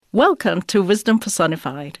Welcome to Wisdom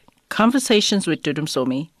Personified, Conversations with Dudu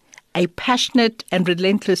Msomi, a passionate and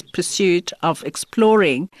relentless pursuit of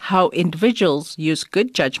exploring how individuals use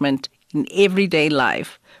good judgment in everyday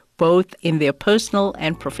life, both in their personal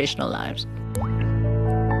and professional lives.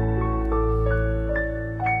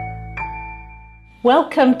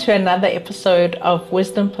 Welcome to another episode of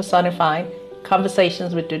Wisdom Personified,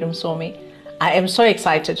 Conversations with Dudu Msomi. I am so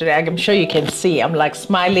excited today. I'm sure you can see I'm like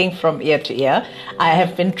smiling from ear to ear. I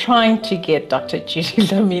have been trying to get Dr. Judy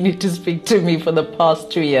Dlamini to speak to me for the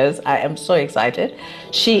past 2 years. I am so excited.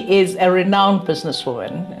 She is a renowned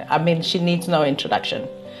businesswoman. I mean, she needs no introduction.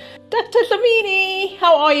 Dr. Dlamini,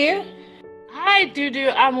 how are you? Hi,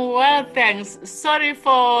 Dudu. I'm well, thanks. Sorry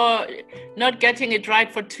for not getting it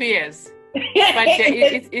right for 2 years. But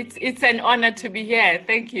it's an honor to be here.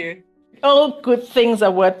 Thank you. All good things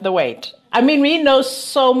are worth the wait. I mean, we know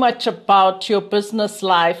so much about your business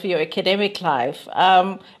life, your academic life.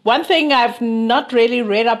 One thing I've not really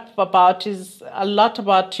read up about is a lot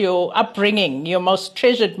about your upbringing, your most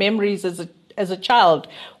treasured memories as a child.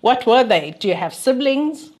 What were they? Do you have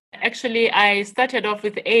siblings? Actually, I started off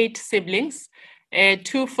with 8 siblings,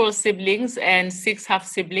 2 full siblings and 6 half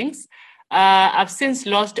siblings. I've since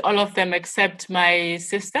lost all of them except my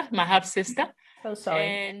sister, my half sister. So sorry.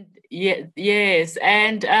 And yes,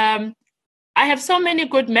 and I have so many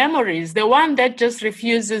good memories. The one that just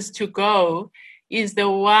refuses to go is the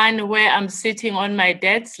one where I'm sitting on my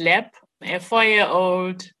dad's lap, a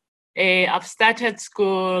 4-year-old. I've started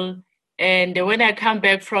school, and when I come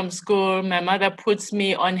back from school, my mother puts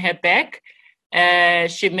me on her back.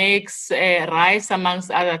 She makes rice,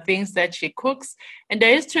 amongst other things that she cooks. And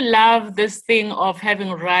I used to love this thing of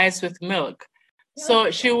having rice with milk. So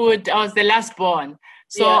I was the last born.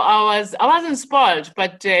 So I wasn't spoiled,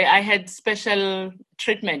 but I had special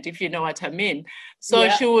treatment, if you know what I mean. So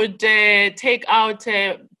she would dish out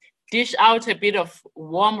a bit of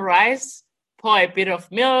warm rice, pour a bit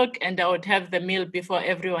of milk, and I would have the meal before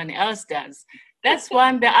everyone else does. That's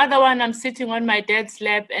one. The other one, I'm sitting on my dad's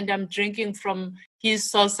lap and I'm drinking from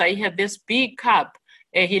his saucer. He had this big cup.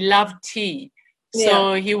 He loved tea.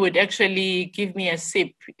 So he would actually give me a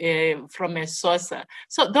sip from a saucer.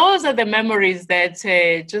 So those are the memories that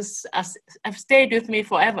have stayed with me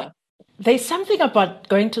forever. There's something about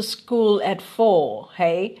going to school at 4,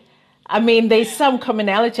 hey? I mean, there's some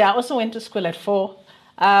commonality. I also went to school at 4.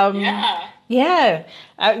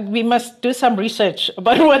 We must do some research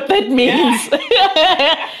about what that means.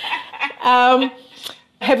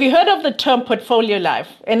 Have you heard of the term portfolio life?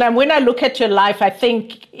 And when I look at your life, I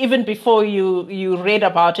think even before you read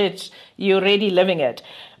about it, you're already living it.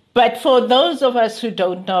 But for those of us who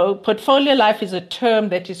don't know, portfolio life is a term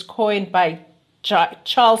that is coined by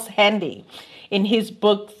Charles Handy in his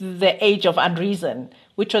book, The Age of Unreason,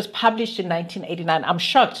 which was published in 1989. I'm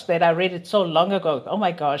shocked that I read it so long ago. Oh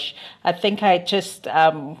my gosh, I think I just,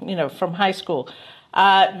 from high school.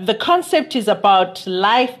 The concept is about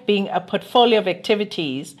life being a portfolio of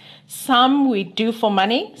activities. Some we do for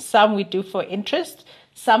money, some we do for interest,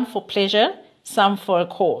 some for pleasure, some for a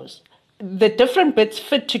cause. The different bits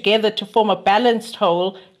fit together to form a balanced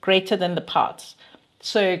whole greater than the parts.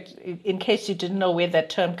 So in case you didn't know where that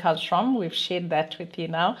term comes from, we've shared that with you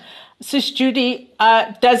now. Sis Judy,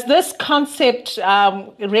 does this concept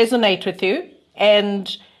resonate with you?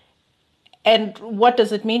 And what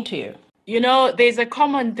does it mean to you? You know, there's a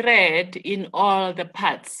common thread in all the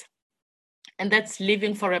parts, and that's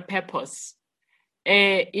living for a purpose.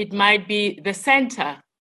 It might be the center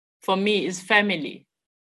for me is family.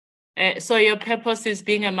 So your purpose is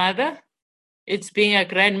being a mother. It's being a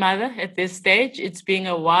grandmother at this stage. It's being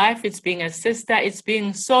a wife. It's being a sister. It's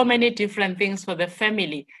being so many different things for the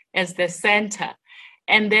family as the center.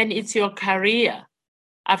 And then it's your career.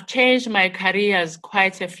 I've changed my careers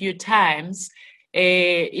quite a few times.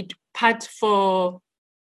 Part for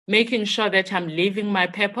making sure that I'm living my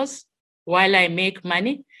purpose while I make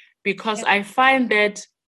money, because I find that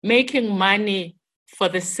making money for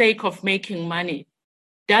the sake of making money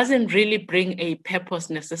doesn't really bring a purpose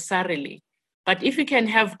necessarily. But if you can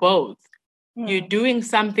have both, you're doing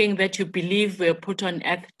something that you believe we're put on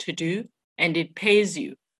earth to do, and it pays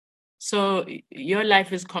you. So your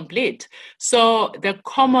life is complete. So the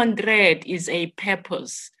common thread is a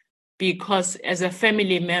purpose, because as a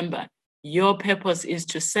family member, your purpose is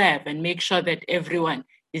to serve and make sure that everyone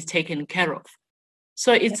is taken care of.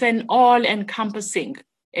 So it's an all-encompassing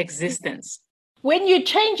existence. When you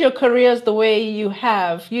change your careers the way you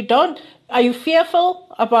have, are you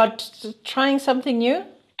fearful about trying something new?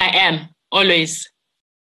 I am, always.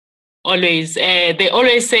 Always. They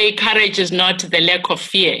always say courage is not the lack of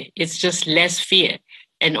fear. It's just less fear.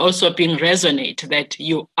 and also being resonate that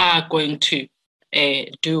you are going to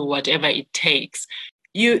do whatever it takes.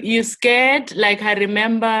 You scared, like I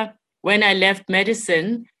remember when I left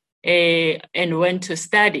medicine and went to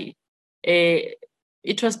study,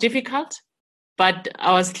 it was difficult, but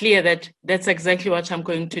I was clear that that's exactly what I'm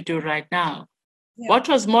going to do right now. Yeah. What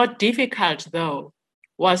was more difficult, though,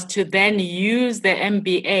 was to then use the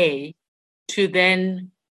MBA to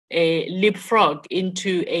then leapfrog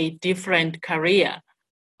into a different career.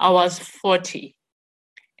 I was 40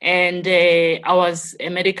 and I was a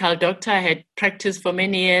medical doctor. I had practiced for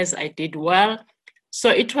many years. I did well. So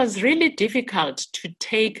it was really difficult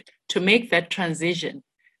to make that transition.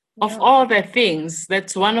 Yeah. Of all the things,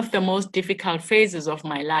 that's one of the most difficult phases of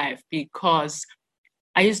my life, because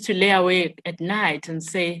I used to lay awake at night and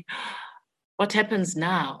say, what happens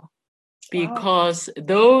now? Because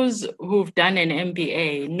those who've done an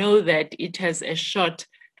MBA know that it has a short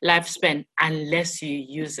lifespan unless you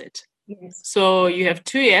use it. Yes. So you have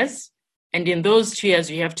 2 years, and in those 2 years,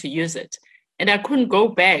 you have to use it. And I couldn't go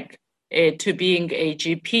back to being a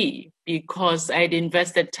GP because I'd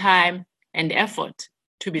invested time and effort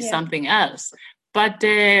to be something else. But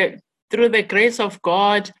through the grace of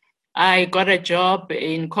God, I got a job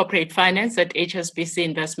in corporate finance at HSBC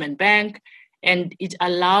Investment Bank, and it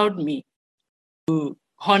allowed me to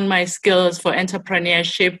hone my skills for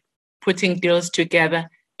entrepreneurship, putting deals together,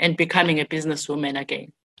 and becoming a businesswoman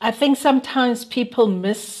again. I think sometimes people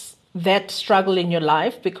miss that struggle in your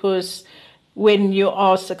life, because when you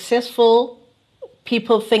are successful,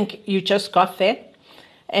 people think you just got there.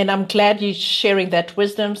 And I'm glad you're sharing that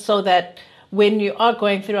wisdom, so that when you are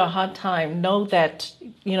going through a hard time, know that,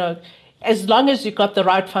 as long as you got the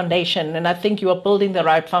right foundation, and I think you are building the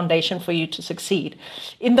right foundation for you to succeed.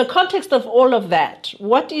 In the context of all of that,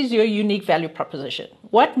 what is your unique value proposition?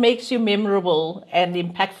 What makes you memorable and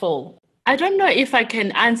impactful? I don't know if I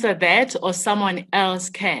can answer that or someone else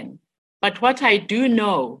can, but what I do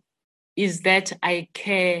know is that I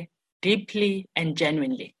care deeply and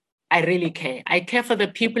genuinely. I really care. I care for the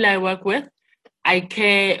people I work with. I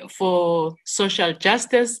care for social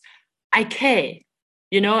justice. I care,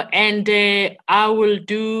 and I will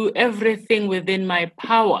do everything within my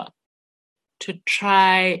power to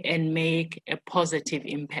try and make a positive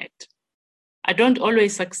impact. I don't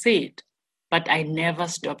always succeed, but I never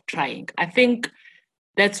stop trying. I think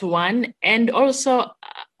that's one. And also,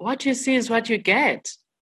 what you see is what you get.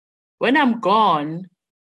 When I'm gone,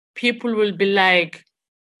 people will be like,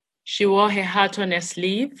 she wore her heart on her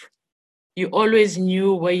sleeve. You always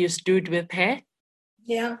knew where you stood with her.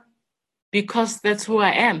 Yeah. Because that's who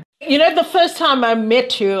I am. The first time I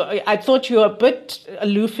met you, I thought you were a bit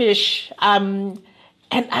aloofish. And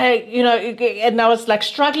I was like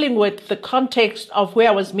struggling with the context of where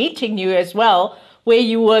I was meeting you as well, where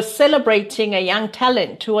you were celebrating a young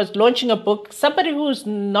talent who was launching a book, somebody who's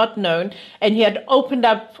not known, and you had opened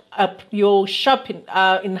up your shop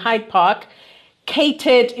in Hyde Park,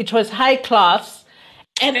 catered, it was high class.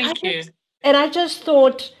 And Thank you. And I just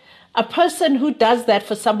thought, a person who does that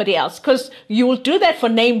for somebody else, because you will do that for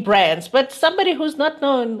name brands, but somebody who's not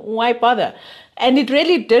known, why bother? And it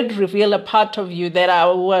really did reveal a part of you that I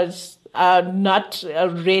was not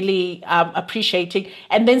really appreciating.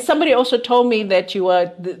 And then somebody also told me that you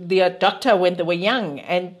were the doctor when they were young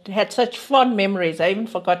and had such fond memories. I even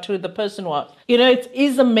forgot who the person was. It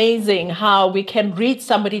is amazing how we can read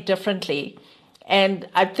somebody differently. And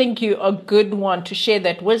I think you're a good one to share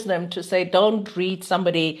that wisdom, to say, don't read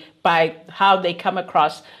somebody by how they come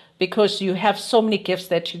across, because you have so many gifts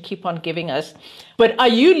that you keep on giving us. But are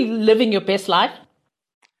you living your best life?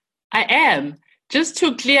 I am. Just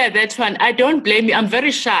to clear that one, I don't blame you. I'm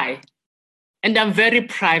very shy and I'm very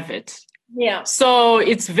private. Yeah. So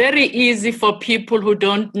it's very easy for people who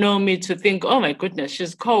don't know me to think, oh my goodness,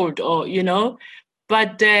 she's cold, or,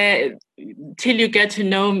 but till you get to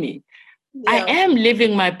know me. Yeah. I am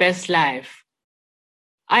living my best life.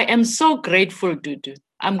 I am so grateful, Dudu.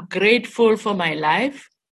 I'm grateful for my life.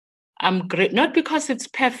 I'm great, not because it's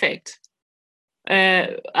perfect.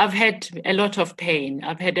 I've had a lot of pain.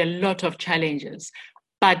 I've had a lot of challenges,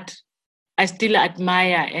 but I still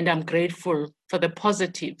admire and I'm grateful for the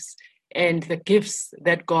positives and the gifts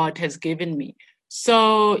that God has given me.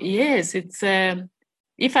 So yes, it's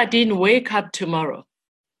if I didn't wake up tomorrow,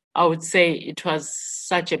 I would say it was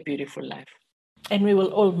such a beautiful life. And we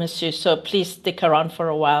will all miss you, so please stick around for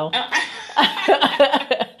a while.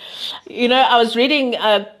 I was reading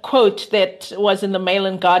a quote that was in the Mail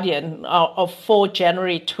and Guardian of 4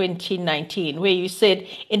 January 2019, where you said,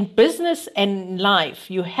 in business and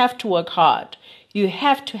life, you have to work hard. You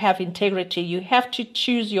have to have integrity. You have to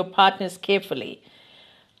choose your partners carefully.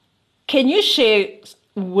 Can you share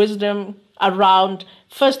wisdom around,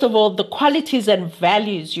 first of all, the qualities and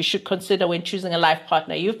values you should consider when choosing a life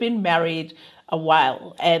partner? You've been married a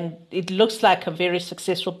while and it looks like a very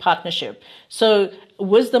successful partnership. So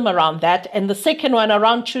wisdom around that. And the second one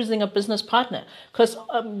around choosing a business partner, because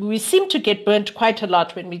we seem to get burnt quite a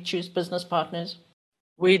lot when we choose business partners.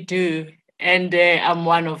 We do. And I'm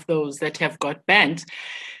one of those that have got burnt.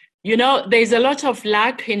 You know, there's a lot of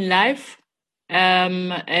luck in life.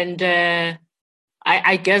 I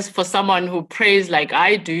guess for someone who prays like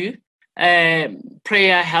I do,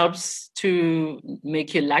 prayer helps to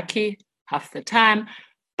make you lucky half the time.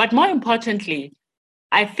 But more importantly,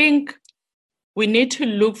 I think we need to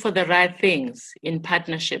look for the right things in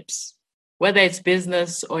partnerships, whether it's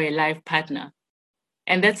business or a life partner.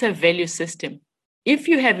 And that's a value system. If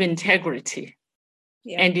you have integrity,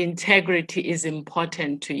 and integrity is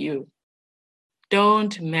important to you,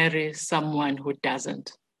 don't marry someone who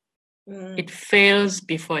doesn't. It fails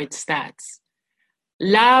before it starts.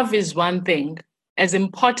 Love is one thing. As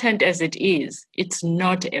important as it is, it's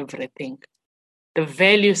not everything. The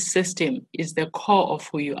value system is the core of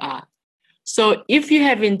who you are. So if you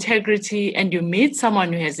have integrity and you meet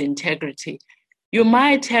someone who has integrity, you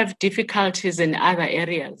might have difficulties in other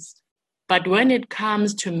areas. But when it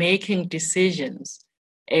comes to making decisions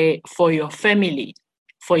for your family,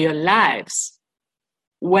 for your lives,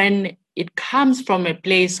 when it comes from a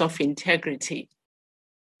place of integrity,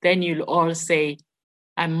 then you'll all say,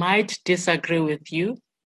 I might disagree with you,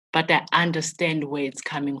 but I understand where it's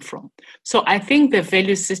coming from. So I think the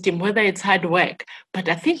value system, whether it's hard work, but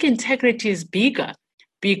I think integrity is bigger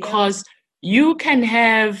because you can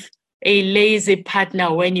have a lazy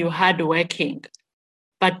partner when you're hardworking,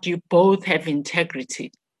 but you both have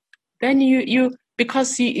integrity. Then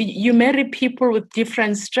because you marry people with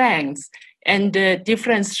different strengths and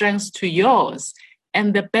different strengths to yours.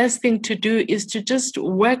 And the best thing to do is to just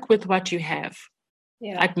work with what you have.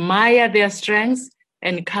 Admire their strengths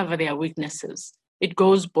and cover their weaknesses. It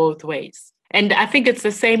goes both ways. And I think it's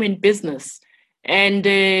the same in business. And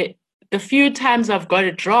the few times I've got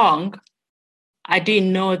it wrong, I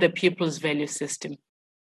didn't know the people's value system.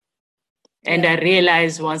 And I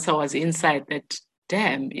realized once I was inside that,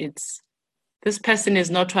 damn, this person is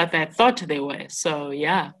not what I thought they were. So,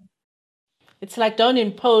 yeah. It's like don't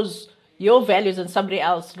impose your values on somebody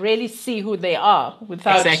else. Really see who they are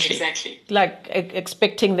without like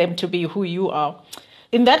expecting them to be who you are.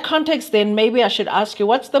 In that context, then, maybe I should ask you,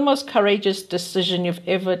 what's the most courageous decision you've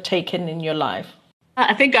ever taken in your life?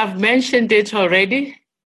 I think I've mentioned it already.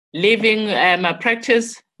 Leaving my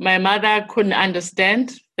practice, my mother couldn't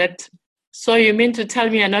understand that. So you mean to tell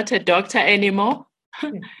me you're not a doctor anymore?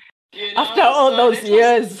 After all those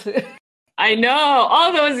years. I know,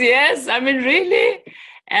 all those years. I mean, really?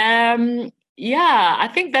 I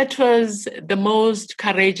think that was the most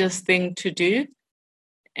courageous thing to do.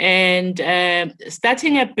 And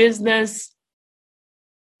starting a business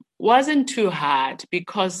wasn't too hard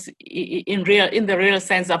because in the real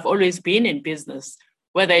sense, I've always been in business.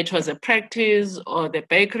 Whether it was a practice or the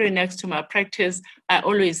bakery next to my practice, I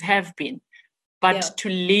always have been. But to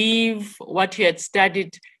leave what you had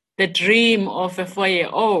studied, the dream of a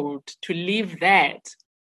 4-year-old, to leave that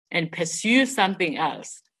and pursue something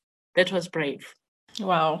else, that was brave.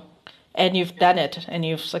 Wow. And you've done it and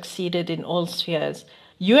you've succeeded in all spheres.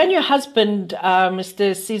 You and your husband,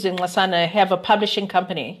 Mr. Sizwe Nxasana, have a publishing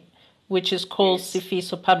company, which is called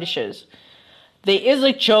Sifiso Publishers. There is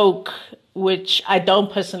a joke, which I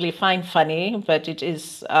don't personally find funny, but it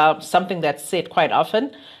is something that's said quite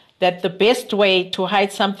often, that the best way to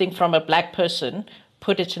hide something from a black person,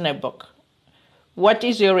 put it in a book. What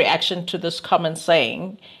is your reaction to this common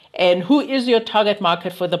saying? And who is your target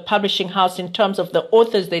market for the publishing house in terms of the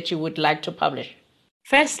authors that you would like to publish?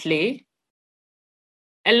 Firstly,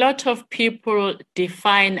 a lot of people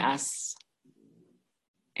define us,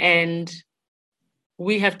 and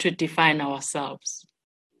we have to define ourselves.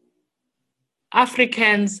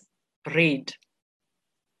 Africans read.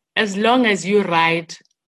 As long as you write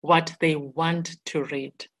what they want to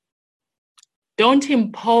read. Don't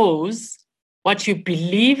impose what you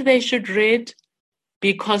believe they should read,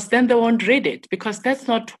 because then they won't read it, because that's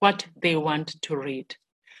not what they want to read.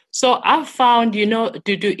 So I've found,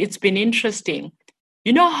 Dudu, it's been interesting.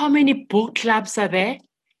 You know how many book clubs are there?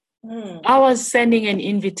 I was sending an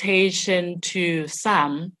invitation to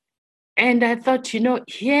some, and I thought,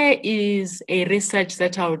 here is a research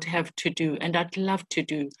that I would have to do, and I'd love to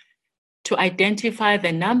do, to identify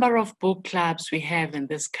the number of book clubs we have in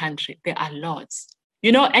this country. There are lots.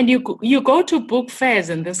 And you go to book fairs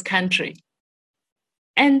in this country,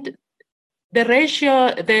 and the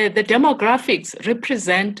ratio, the demographics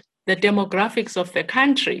represent the demographics of the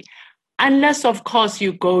country. Unless, of course,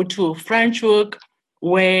 you go to Franschhoek,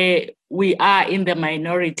 where we are in the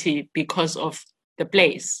minority because of the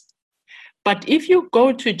place. But if you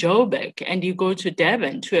go to Joburg and you go to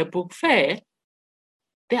Durban to a book fair,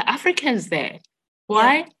 there are Africans there.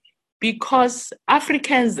 Why? Yeah. Because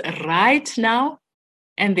Africans write now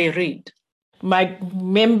and they read. My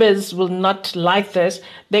members will not like this.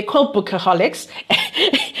 They're called bookaholics.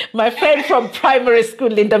 My friend from primary school,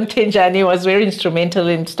 Linda Mtenjani, was very instrumental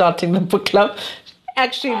in starting the book club.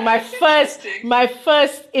 Actually, my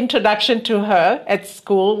first introduction to her at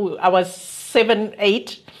school, I was 7,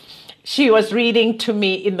 8. She was reading to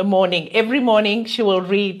me in the morning. Every morning she will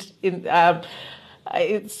read.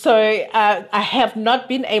 So I have not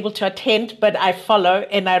been able to attend, but I follow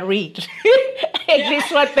and I read at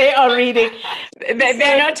least what they are reading.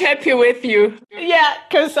 They're not happy with you. Yeah,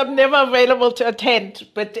 because I'm never available to attend.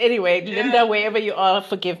 But anyway, yeah. Linda, wherever you are,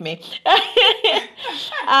 forgive me.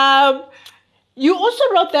 You also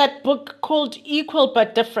wrote that book called Equal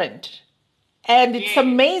But Different. And it's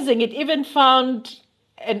amazing. It even found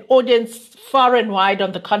an audience far and wide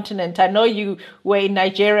on the continent. I know you were in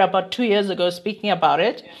Nigeria about 2 years ago speaking about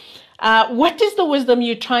it. What is the wisdom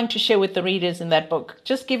you're trying to share with the readers in that book?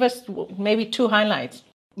 Just give us maybe 2 highlights.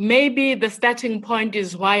 Maybe the starting point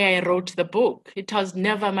is why I wrote the book. It was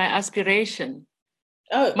never my aspiration.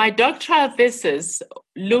 Oh. My doctoral thesis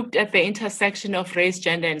looked at the intersection of race,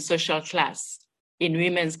 gender, and social class in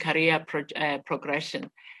women's career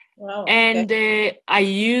progression. Wow. And I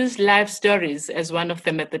use life stories as one of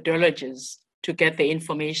the methodologies to get the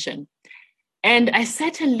information. And I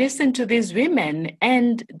sat and listened to these women,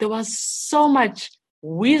 and there was so much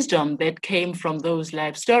wisdom that came from those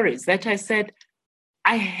life stories that I said,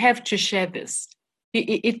 I have to share this.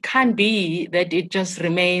 It can't be that it just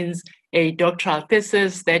remains a doctoral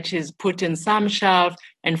thesis that is put in some shelf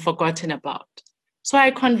and forgotten about. So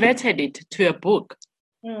I converted it to a book.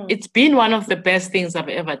 It's been one of the best things I've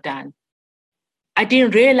ever done. I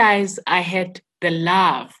didn't realize I had the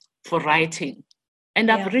love for writing.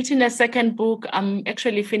 And I've written a second book. I'm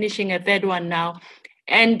actually finishing a third one now.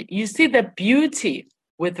 And you see, the beauty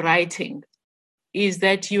with writing is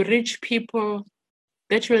that you reach people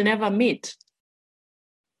that you'll never meet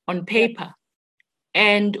on paper.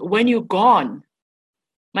 And when you're gone,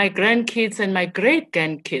 my grandkids and my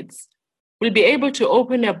great-grandkids will be able to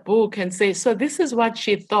open a book and say, so this is what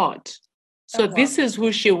she thought. So this is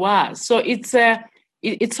who she was. So it's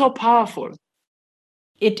so powerful.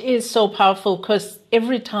 It is so powerful because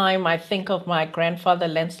every time I think of my grandfather,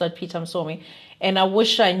 Lancelot Peter Msomi, and I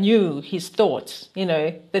wish I knew his thoughts,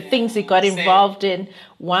 the things he got involved in,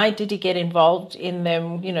 why did he get involved in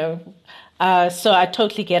them, so I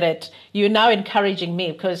totally get it. You're now encouraging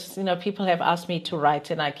me because, people have asked me to write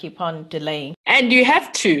and I keep on delaying. And you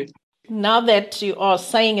have to. Now that you are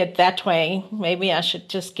saying it that way, maybe I should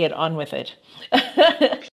just get on with it.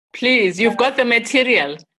 Please, you've got the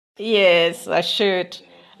material. Yes, I should.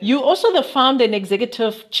 You're also the founder and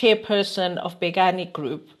executive chairperson of Begani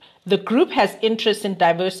Group. The group has interests in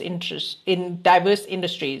diverse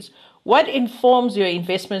industries. What informs your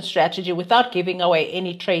investment strategy without giving away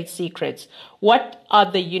any trade secrets? What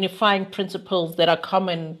are the unifying principles that are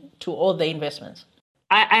common to all the investments?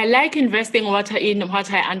 I like investing in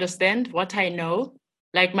what I understand, what I know.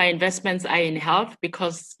 Like my investments are in health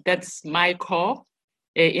because that's my core.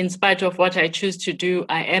 In spite of what I choose to do,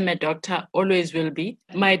 I am a doctor, always will be.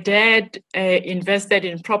 My dad invested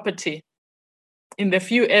in property in the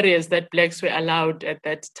few areas that Blacks were allowed at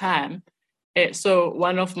that time. So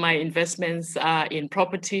one of my investments are in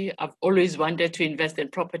property. I've always wanted to invest in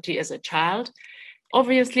property as a child.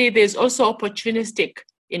 Obviously, there's also opportunistic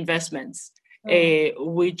investments,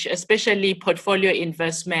 which especially portfolio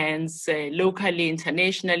investments, locally,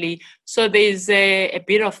 internationally. So there's a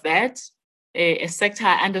bit of that. A sector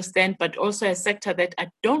I understand, but also a sector that I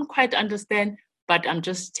don't quite understand, but I'm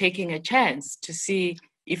just taking a chance to see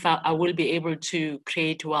if I will be able to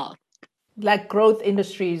create wealth. Like growth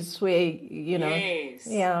industries where, Yes.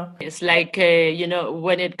 Yeah. It's like,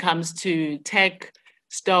 when it comes to tech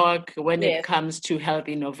stock, when it comes to health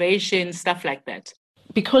innovation, stuff like that.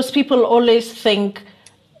 Because people always think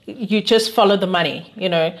you just follow the money,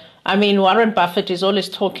 I mean, Warren Buffett is always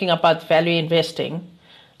talking about value investing.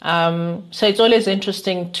 So it's always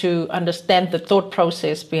interesting to understand the thought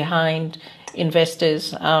process behind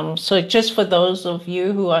investors. So just for those of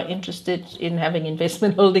you who are interested in having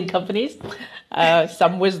investment holding companies,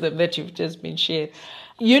 some wisdom that you've just been shared.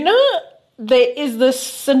 There is this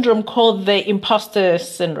syndrome called the imposter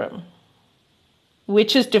syndrome,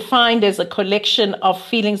 which is defined as a collection of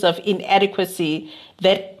feelings of inadequacy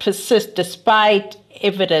that persist despite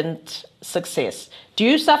evident success. Do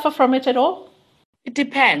you suffer from it at all? It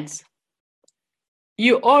depends.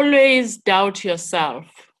 You always doubt yourself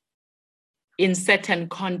in certain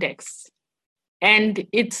contexts. And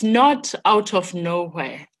it's not out of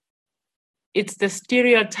nowhere. It's the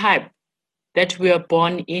stereotype that we are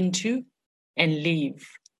born into and live.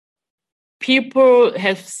 People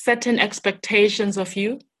have certain expectations of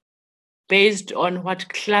you based on what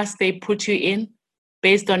class they put you in,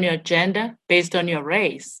 based on your gender, based on your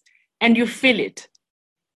race, and you feel it.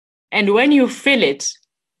 And when you feel it,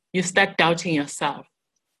 you start doubting yourself.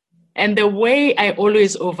 And the way I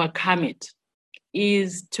always overcome it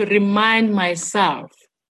is to remind myself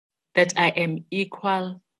that I am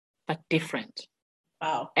equal but different.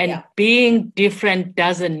 Wow. And being different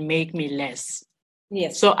doesn't make me less.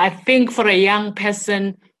 Yes. So I think for a young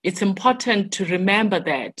person, it's important to remember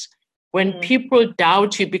that when people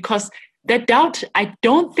doubt you, because the doubt, I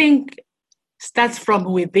don't think starts from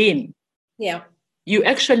within. Yeah. You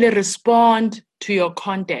actually respond to your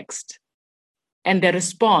context. And the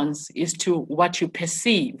response is to what you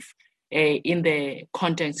perceive in the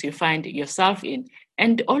context you find yourself in.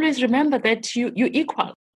 And always remember that you're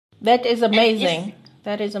equal. That is amazing.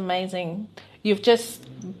 That is amazing.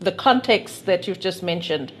 The context that you've just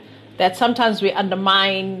mentioned, that sometimes we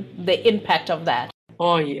undermine the impact of that.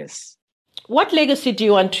 Oh, yes. What legacy do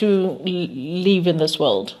you want to leave in this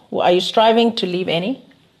world? Are you striving to leave any?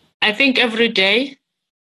 I think every day,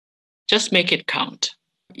 just make it count.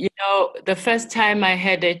 You know, the first time I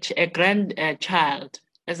had a grandchild,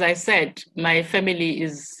 as I said, my family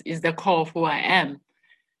is the core of who I am.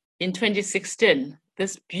 In 2016,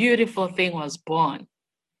 this beautiful thing was born.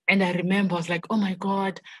 And I remember I was like, oh my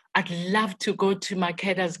God, I'd love to go to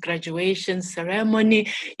Makeda's graduation ceremony.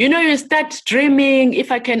 You know, you start dreaming,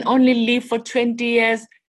 if I can only live for 20 years.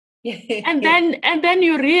 and then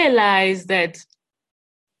you realize that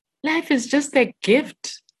life is just a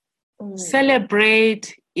gift.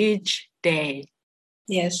 Celebrate each day.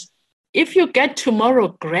 Yes. If you get tomorrow,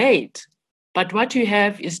 great. But what you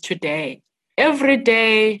have is today. Every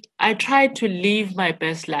day, I try to live my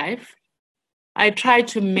best life. I try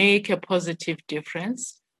to make a positive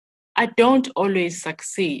difference. I don't always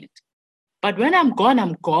succeed. But when I'm gone,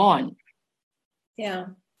 I'm gone. Yeah.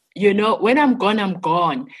 You know, when I'm gone, I'm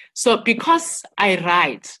gone. So because I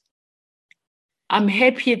write, I'm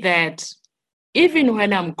happy that even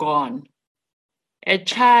when I'm gone, a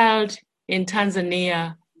child in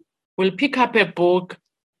Tanzania will pick up a book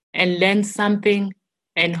and learn something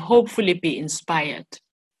and hopefully be inspired,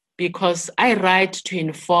 because I write to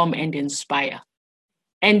inform and inspire.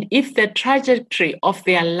 And if the trajectory of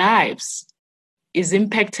their lives is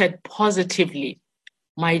impacted positively,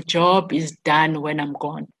 my job is done when I'm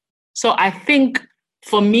gone. So I think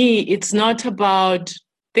for me, it's not about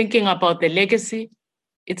thinking about the legacy.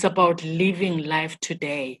 It's about living life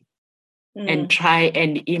today and try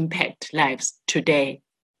and impact lives today.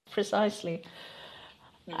 Precisely.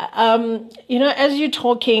 You know, as you're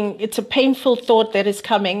talking, it's a painful thought that is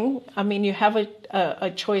coming. I mean, you have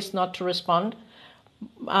a choice not to respond.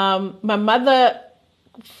 My mother,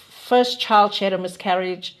 first child, she had a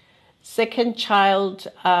miscarriage. Second child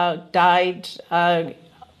died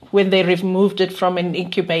when they removed it from an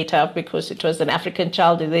incubator because it was an African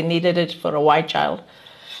child and they needed it for a white child.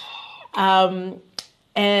 That's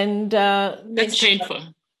painful.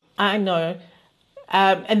 I know.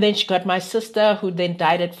 And then she got my sister, who then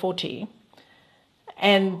died at 40.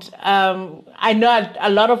 And I know a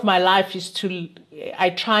lot of my life I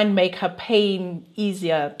try and make her pain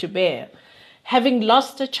easier to bear. Having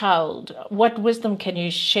lost a child, what wisdom can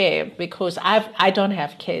you share? Because I don't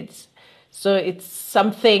have kids. So it's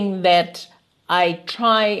something that I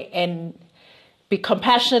try and be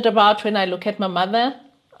compassionate about when I look at my mother.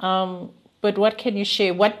 But what can you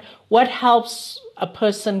share? What helps a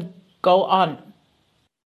person go on?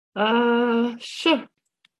 Sure.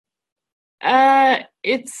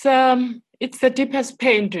 It's the deepest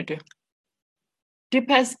pain to do.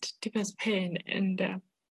 Deepest pain. And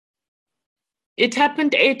it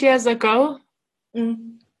happened 8 years ago,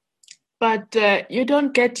 but you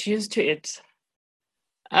don't get used to it.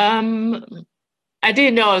 I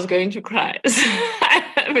didn't know I was going to cry.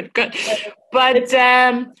 But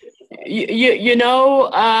you know,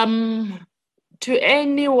 to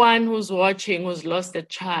anyone who's watching who's lost a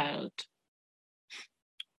child,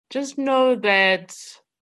 just know that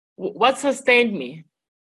what sustained me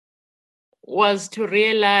was to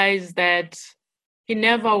realize that he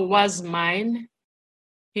never was mine.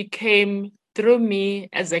 He came through me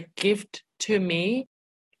as a gift to me,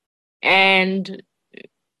 and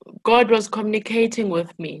God was communicating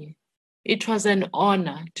with me. It was an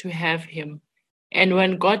honor to have him. And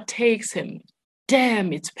when God takes him,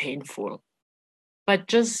 damn, it's painful. But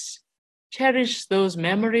just cherish those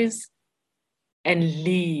memories and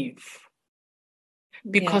leave.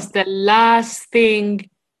 Because the last thing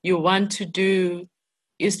you want to do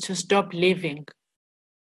is to stop living.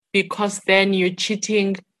 Because then you're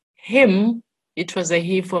cheating him, it was a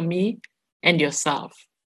he for me, and yourself.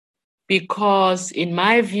 Because in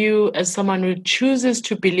my view, as someone who chooses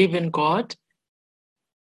to believe in God,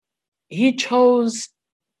 he chose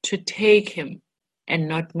to take him and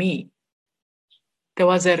not me. There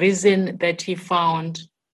was a reason that he found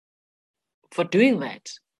for doing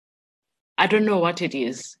that. I don't know what it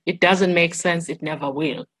is. It doesn't make sense. It never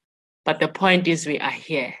will. But the point is we are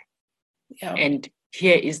here. Yeah. And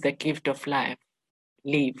here is the gift of life.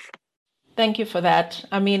 Live. Thank you for that.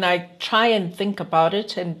 I mean, I try and think about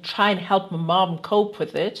it and try and help my mom cope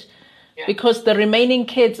with it, because the remaining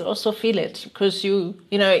kids also feel it. Because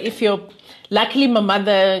if you're, luckily my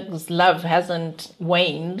mother's love hasn't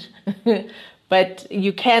waned, but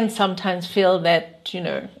you can sometimes feel that,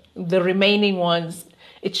 the remaining ones,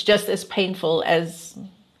 it's just as painful as,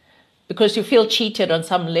 because you feel cheated on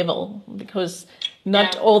some level, because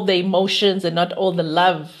not all the emotions and not all the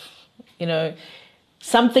love,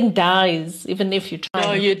 something dies, even if you try.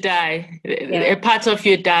 No, you die. A part of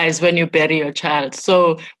you dies when you bury your child.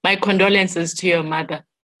 So my condolences to your mother.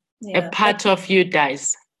 A part of you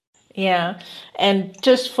dies. Yeah. And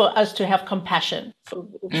just for us to have compassion.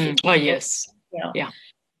 Oh, yes. Yeah.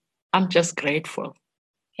 I'm just grateful.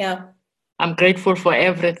 Yeah. I'm grateful for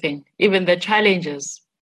everything, even the challenges,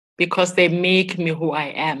 because they make me who I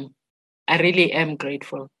am. I really am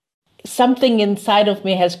grateful. Something inside of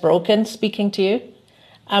me has broken speaking to you.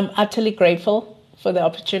 I'm utterly grateful for the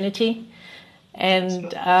opportunity.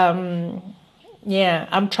 And I'm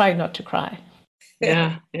trying not to cry.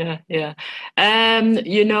 Yeah.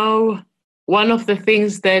 One of the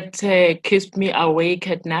things that keeps me awake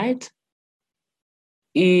at night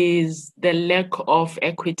is the lack of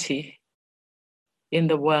equity in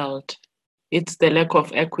the world. It's the lack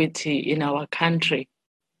of equity in our country.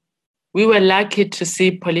 We were lucky to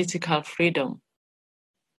see political freedom,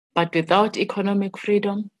 but without economic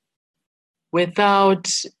freedom,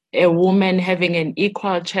 without a woman having an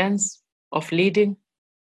equal chance of leading,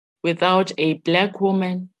 without a Black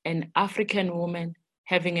woman, an African woman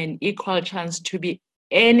having an equal chance to be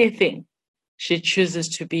anything she chooses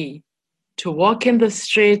to be, to walk in the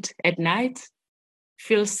street at night,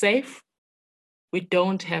 feel safe, we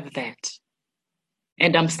don't have that.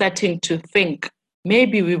 And I'm starting to think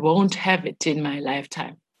maybe we won't have it in my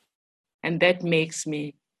lifetime. And that makes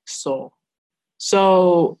me sore.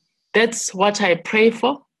 So that's what I pray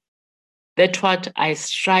for. That's what I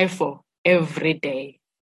strive for every day.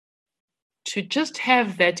 To just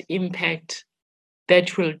have that impact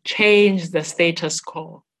that will change the status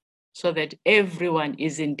quo so that everyone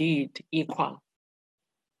is indeed equal.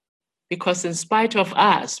 Because in spite of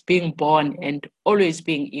us being born and always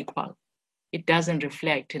being equal, it doesn't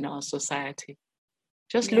reflect in our society.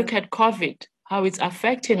 Just look at COVID, how it's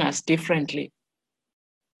affecting us differently.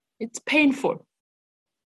 It's painful.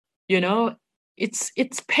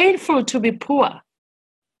 It's painful to be poor,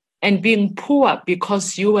 and being poor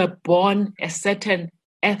because you were born a certain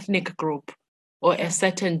ethnic group or a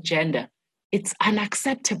certain gender. It's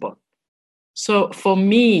unacceptable. So for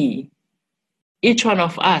me, each one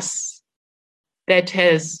of us that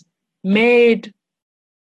has made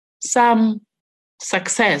some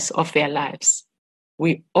success of their lives,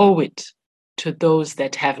 we owe it to those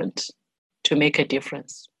that haven't to make a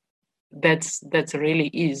difference. That really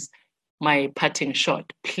is my parting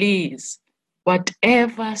shot. Please,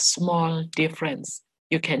 whatever small difference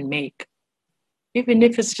you can make, even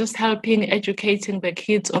if it's just helping educating the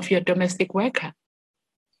kids of your domestic worker,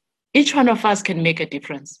 each one of us can make a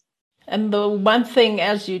difference. And the one thing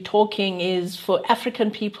as you're talking is for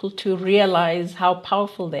African people to realize how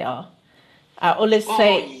powerful they are. I always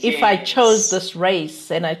say, if I chose this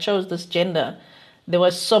race and I chose this gender, there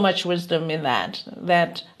was so much wisdom in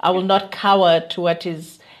that I will not cower to what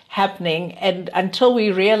is happening. And until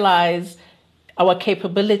we realize our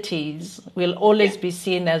capabilities, we'll always be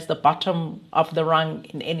seen as the bottom of the rung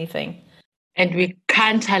in anything. And we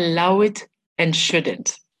can't allow it and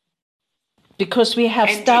shouldn't. Because we have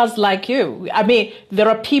stars like you. I mean, there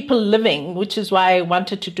are people living, which is why I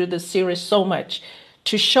wanted to do this series so much,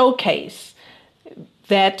 to showcase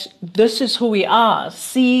that this is who we are.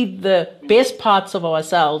 See the best parts of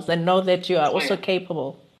ourselves and know that you are also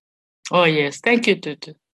capable. Oh, yes. Thank you,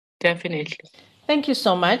 Dudu. Definitely. Thank you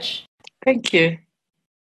so much. Thank you.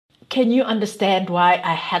 Can you understand why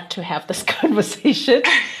I had to have this conversation?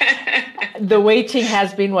 the waiting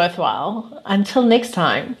has been worthwhile. Until next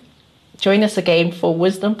time, join us again for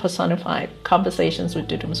Wisdom Personified, Conversations with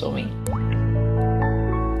Dudu Msomi.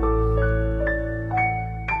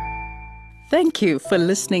 Thank you for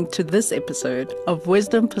listening to this episode of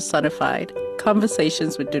Wisdom Personified,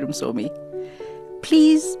 Conversations with Dudu Msomi.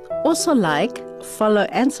 Please also like, follow,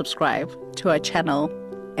 and subscribe to our channel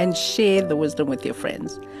and share the wisdom with your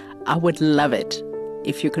friends. I would love it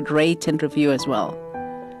if you could rate and review as well.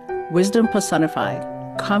 Wisdom Personified,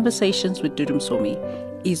 Conversations with Dudu Msomi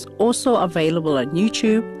is also available on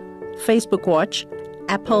YouTube, Facebook Watch,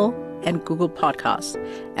 Apple and Google Podcasts,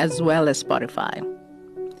 as well as Spotify.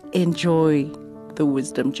 Enjoy the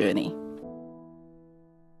wisdom journey.